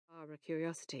macabre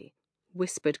curiosity,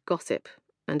 whispered gossip,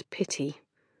 and pity.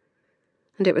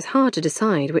 And it was hard to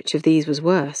decide which of these was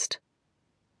worst.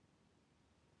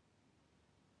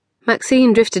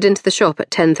 Maxine drifted into the shop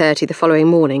at 10:30 the following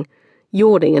morning,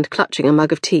 yawning and clutching a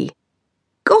mug of tea.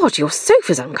 "God, your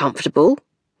sofa's uncomfortable,"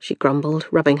 she grumbled,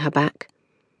 rubbing her back.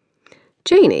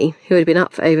 Janie, who had been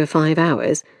up for over 5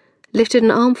 hours, lifted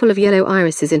an armful of yellow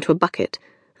irises into a bucket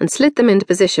and slid them into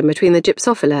position between the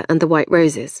gypsophila and the white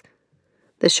roses.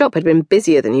 The shop had been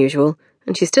busier than usual,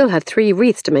 and she still had 3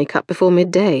 wreaths to make up before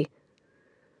midday.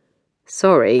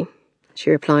 "Sorry," she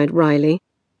replied wryly.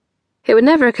 It would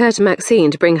never occur to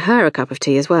Maxine to bring her a cup of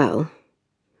tea as well.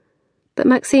 But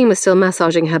Maxine was still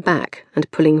massaging her back and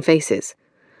pulling faces.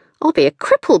 "I'll be a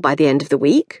cripple by the end of the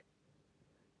week."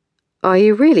 "Are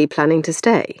you really planning to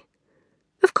stay?"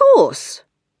 "Of course."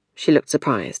 She looked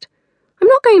surprised. "I'm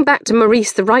not going back to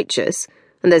Maurice the Righteous,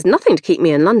 and there's nothing to keep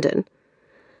me in London.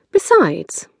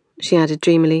 Besides," she added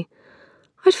dreamily,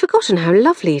 "I'd forgotten how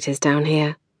lovely it is down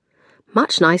here.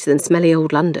 Much nicer than smelly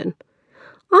old London.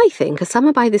 I think a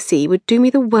summer by the sea would do me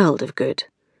the world of good."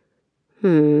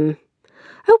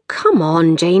 "Oh, come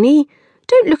on, Janie.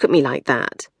 Don't look at me like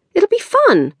that. It'll be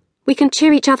fun. We can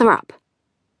cheer each other up."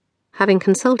 Having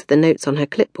consulted the notes on her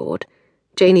clipboard,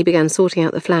 Janie began sorting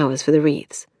out the flowers for the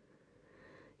wreaths.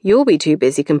 "You'll be too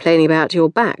busy complaining about your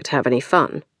back to have any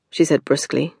fun," she said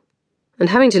brusquely. "And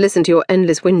having to listen to your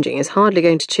endless whinging is hardly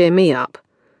going to cheer me up."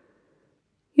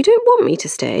 "You don't want me to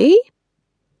stay?"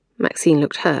 Maxine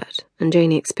looked hurt, and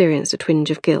Janie experienced a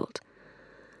twinge of guilt.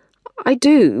 "I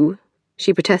do,"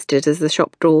 she protested as the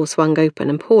shop door swung open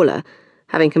and Paula,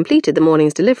 having completed the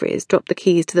morning's deliveries, dropped the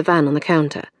keys to the van on the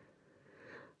counter.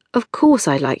 "Of course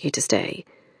I'd like you to stay.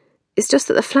 It's just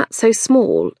that the flat's so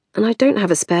small, and I don't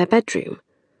have a spare bedroom."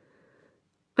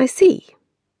 "I see,"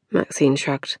 Maxine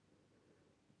shrugged.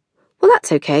 "Well,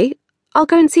 that's okay. I'll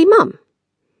go and see Mum."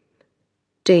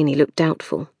 Janie looked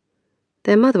doubtful.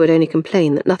 Their mother would only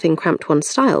complain that nothing cramped one's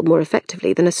style more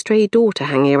effectively than a stray daughter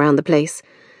hanging around the place,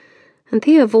 and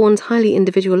Thea Vaughan's highly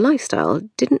individual lifestyle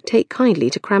didn't take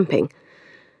kindly to cramping.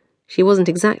 She wasn't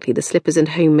exactly the slippers and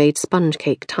homemade sponge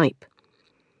cake type.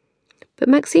 But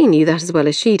Maxine knew that as well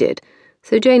as she did,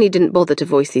 so Janie didn't bother to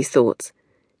voice these thoughts.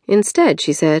 Instead,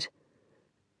 she said,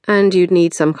 "And you'd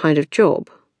need some kind of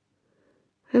job."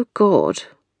 Oh, God.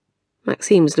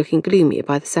 Maxine was looking gloomier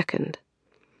by the second.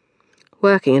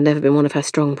 Working had never been one of her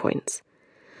strong points.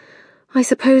 "I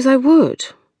suppose I would.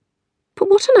 But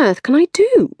what on earth can I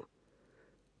do?"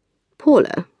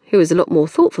 Paula, who was a lot more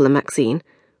thoughtful than Maxine,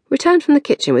 returned from the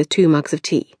kitchen with 2 mugs of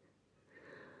tea.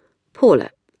 "Paula,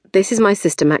 this is my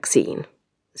sister Maxine,"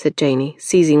 said Janie,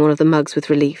 seizing one of the mugs with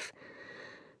relief.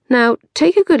 "Now,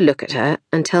 take a good look at her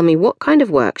and tell me what kind of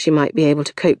work she might be able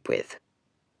to cope with."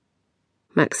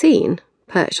 Maxine,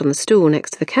 perched on the stool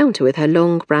next to the counter with her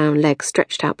long brown legs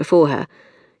stretched out before her,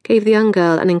 gave the young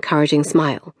girl an encouraging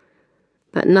smile.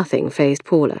 But nothing fazed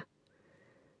Paula.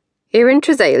 "Erin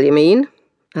Trezail, you mean?"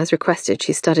 As requested,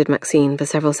 she studied Maxine for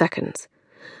several seconds.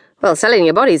 "Well, selling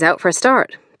your bodies out for a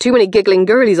start. Too many giggling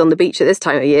girlies on the beach at this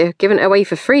time of year, giving it away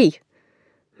for free."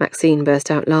 Maxine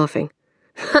burst out laughing.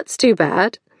 "That's too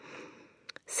bad."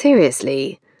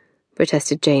 "Seriously,"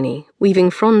 protested Janie, weaving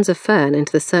fronds of fern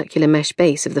into the circular mesh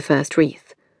base of the first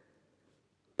wreath.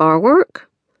 "Bar work?"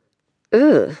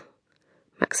 "Ugh."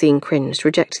 Maxine cringed,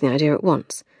 rejecting the idea at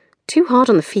once. "Too hard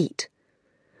on the feet."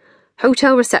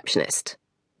 "Hotel receptionist,"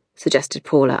 suggested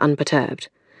Paula, unperturbed.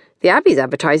 "The Abbey's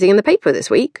advertising in the paper this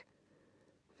week."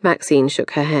 Maxine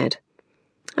shook her head.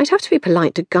 "I'd have to be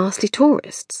polite to ghastly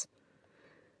tourists."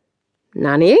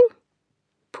 "Nannying?"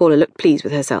 Paula looked pleased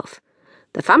with herself.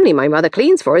 "The family my mother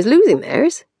cleans for is losing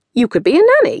theirs. You could be a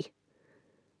nanny."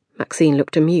 Maxine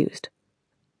looked amused.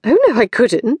 "Oh, no, I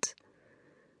couldn't."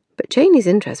 But Janie's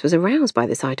interest was aroused by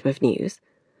this item of news.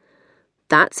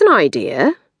 "That's an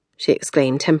idea," she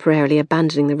exclaimed, temporarily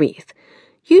abandoning the wreath.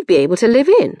 "You'd be able to live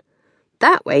in.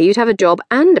 That way you'd have a job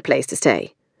and a place to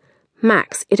stay.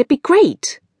 Max, it'd be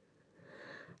great."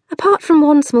 "Apart from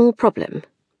one small problem,"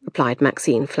 replied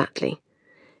Maxine flatly.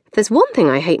 "If there's one thing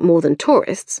I hate more than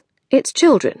tourists, it's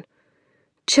children.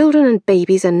 Children and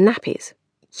babies and nappies.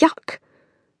 Yuck,"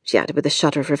 she added with a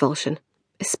shudder of revulsion.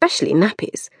 "Especially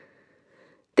nappies."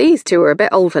 "These 2 are a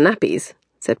bit old for nappies,"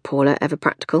 said Paula, ever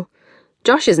practical.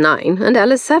 "Josh is 9 and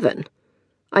Ella's 7.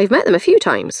 I've met them a few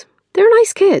times. They're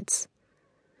nice kids."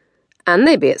 "And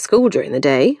they'd be at school during the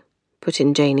day," put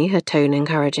in Janie, her tone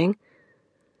encouraging.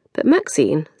 But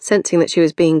Maxine, sensing that she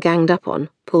was being ganged up on,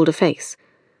 pulled a face.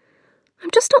 "I'm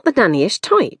just not the nannyish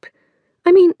type.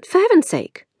 I mean, for heaven's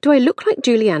sake, do I look like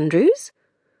Julie Andrews?"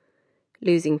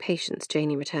 Losing patience,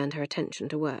 Janie returned her attention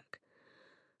to work.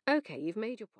 "Okay, you've made your point."